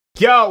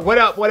Yo, what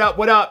up, what up,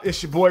 what up?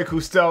 It's your boy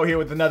Cousteau here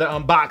with another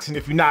unboxing.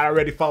 If you're not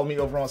already, follow me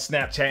over on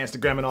Snapchat,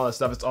 Instagram, and all that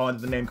stuff. It's all under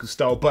the name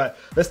Cousteau. But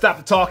let's stop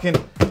the talking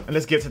and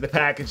let's get to the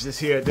package.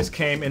 This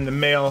came in the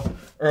mail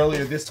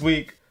earlier this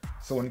week.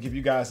 So I want to give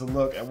you guys a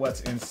look at what's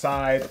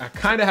inside. I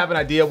kind of have an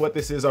idea what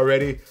this is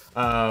already.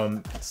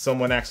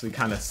 Someone actually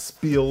kind of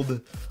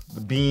spilled the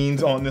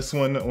beans on this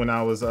one when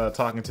I was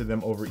talking to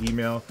them over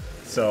email.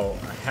 So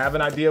I have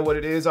an idea what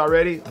it is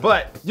already,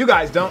 but you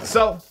guys don't.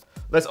 So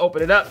let's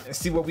open it up and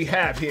see what we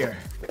have here.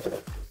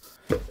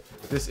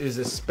 This is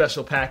a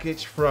special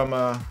package from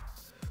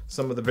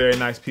some of the very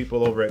nice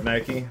people over at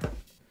Nike.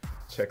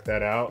 Check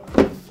that out.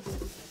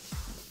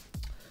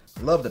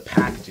 Love the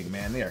packaging,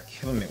 man. They are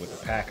killing it with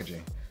the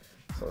packaging.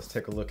 So let's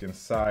take a look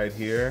inside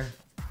here.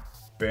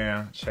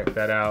 Bam, check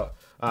that out.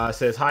 It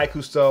says, "Hi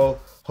Cousteau,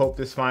 hope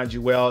this finds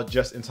you well.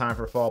 Just in time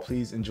for fall,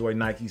 please enjoy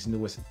Nike's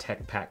newest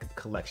Tech Pack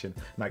collection,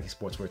 Nike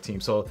Sportswear team."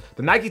 So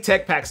the Nike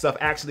Tech Pack stuff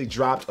actually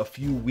dropped a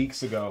few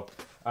weeks ago.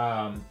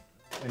 And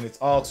it's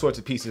all sorts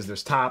of pieces.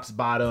 There's tops,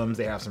 bottoms,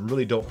 they have some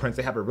really dope prints.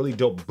 They have a really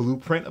dope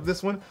blueprint of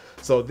this one.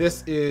 So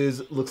this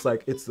looks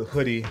like it's the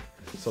hoodie.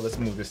 So let's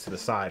move this to the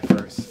side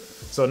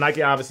first. So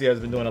Nike obviously has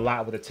been doing a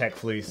lot with the Tech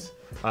Fleece.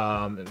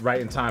 Right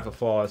in time for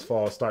fall, as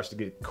fall starts to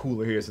get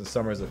cooler here since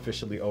summer is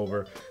officially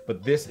over.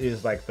 But this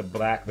is like the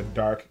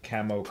dark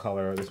camo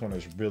color. This one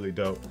is really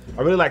dope.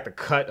 I really like the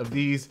cut of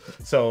these.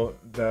 So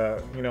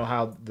you know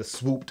how the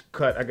swooped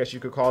cut, I guess you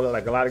could call it.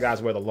 Like a lot of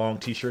guys wear the long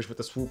t-shirts with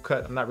the swoop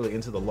cut. I'm not really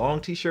into the long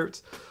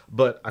t-shirts,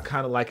 but I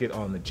kind of like it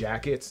on the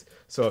jackets.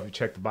 So if you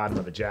check the bottom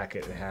of the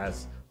jacket, it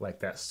has like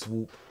that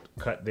swoop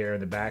cut there in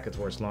the back. It's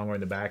where it's longer in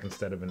the back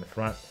instead of in the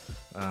front.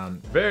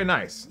 Very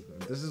nice.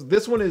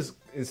 This one is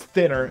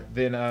thinner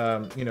than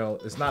you know,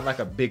 it's not like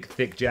a big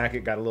thick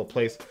jacket. Got a little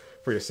place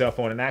for your cell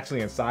phone, and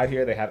actually inside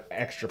here they have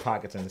extra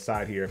pockets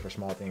inside here for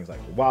small things like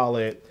your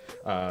wallet.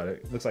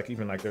 It looks like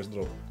even like there's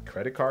little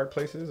credit card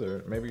places,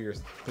 or maybe you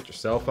put your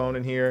cell phone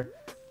in here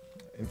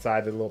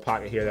inside the little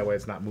pocket here. That way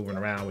it's not moving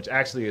around, which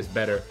actually is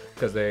better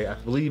because I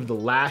believe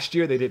last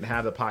year they didn't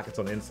have the pockets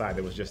on the inside.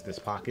 It was just this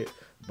pocket,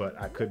 but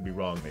I could be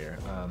wrong there.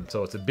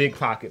 So it's a big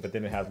pocket, but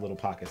then it has little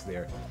pockets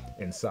there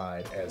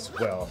inside as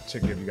well. To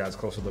give you guys a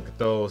closer look at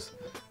those.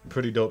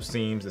 Pretty dope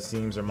seams. The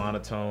seams are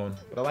monotone,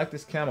 but I like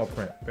this camo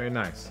print. Very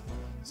nice.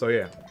 So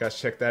yeah, guys,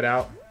 check that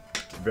out.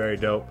 Very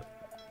dope.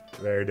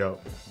 Very dope.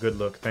 Good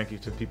look. Thank you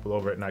to people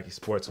over at Nike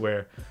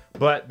Sportswear.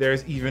 But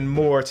there's even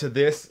more to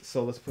this,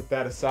 so let's put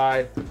that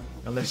aside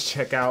and let's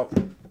check out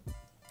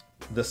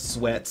the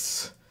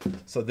sweats.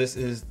 So this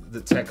is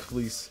the Tech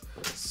Fleece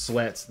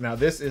sweats. Now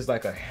this is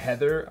like a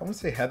heather, I want to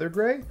say heather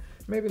gray.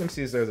 Maybe let me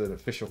see if there's an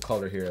official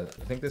color here.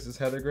 I think this is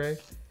heather gray.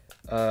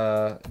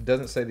 It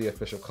doesn't say the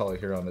official color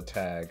here on the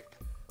tag,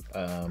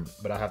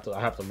 but I have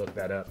to look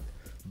that up.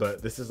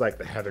 But this is like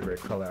the heather gray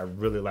color. I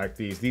really like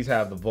these. These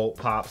have the Volt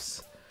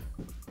pops.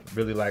 I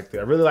really like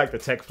the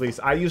Tech Fleece.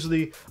 I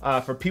usually,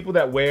 for people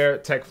that wear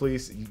Tech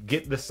Fleece, you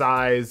get the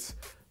size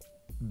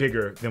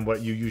bigger than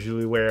what you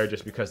usually wear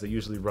just because they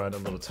usually run a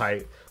little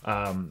tight.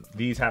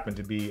 These happen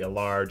to be a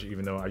large,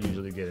 even though I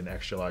usually get an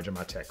extra large in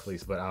my Tech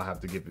Fleece, but I'll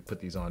have to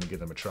put these on and give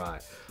them a try.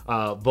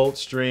 Volt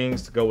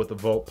strings to go with the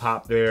Volt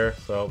pop there,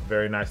 so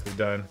very nicely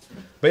done.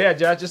 But yeah,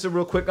 Josh, just a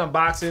real quick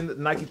unboxing, the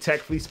Nike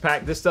Tech Fleece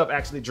pack. This stuff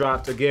actually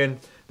dropped again.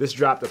 This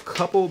dropped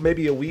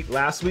maybe a week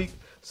last week.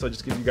 So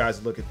just give you guys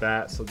a look at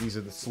that. So these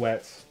are the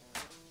sweats,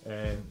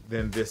 and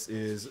then this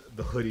is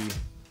the hoodie,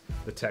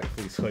 the Tech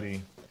Fleece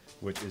hoodie,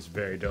 which is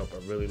very dope.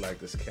 I really like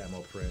this camo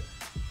print.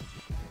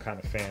 I'm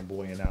kind of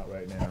fanboying out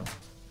right now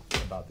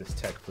about this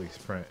Tech Fleece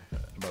print,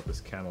 about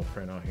this camo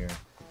print on here.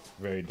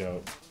 Very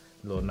dope.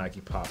 Little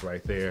Nike pop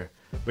right there.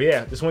 But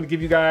yeah, just want to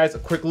give you guys a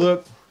quick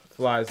look.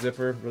 Fly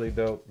zipper, really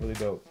dope, really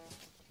dope.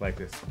 Like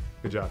this.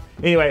 Good job.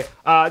 Anyway,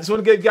 just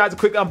want to give you guys a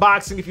quick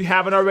unboxing. If you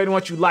haven't already, why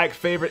don't you like,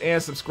 favorite,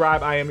 and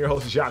subscribe. I am your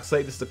host, Jacques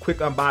Slate. This is a quick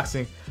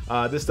unboxing.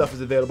 This stuff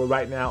is available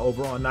right now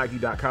over on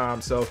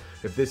Nike.com. So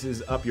if this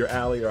is up your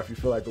alley, or if you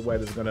feel like the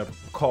weather's gonna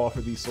call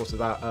for these sorts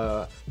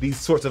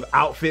of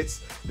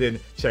outfits, then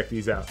check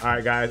these out. All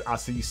right, guys. I'll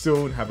see you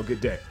soon. Have a good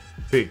day.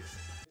 Peace.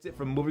 It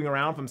from moving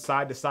around from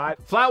side to side.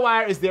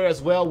 Flywire is there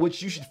as well,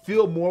 which you should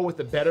feel more with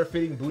the better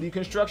fitting booty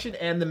construction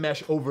and the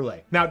mesh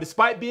overlay. Now,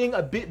 despite being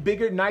a bit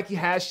bigger, Nike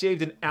has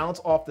shaved an ounce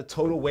off the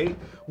total weight,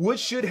 which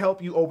should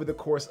help you over the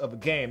course of a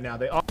game. Now,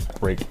 they are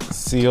break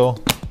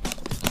seal.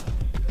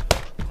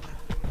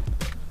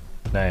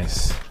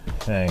 Nice,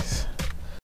 nice.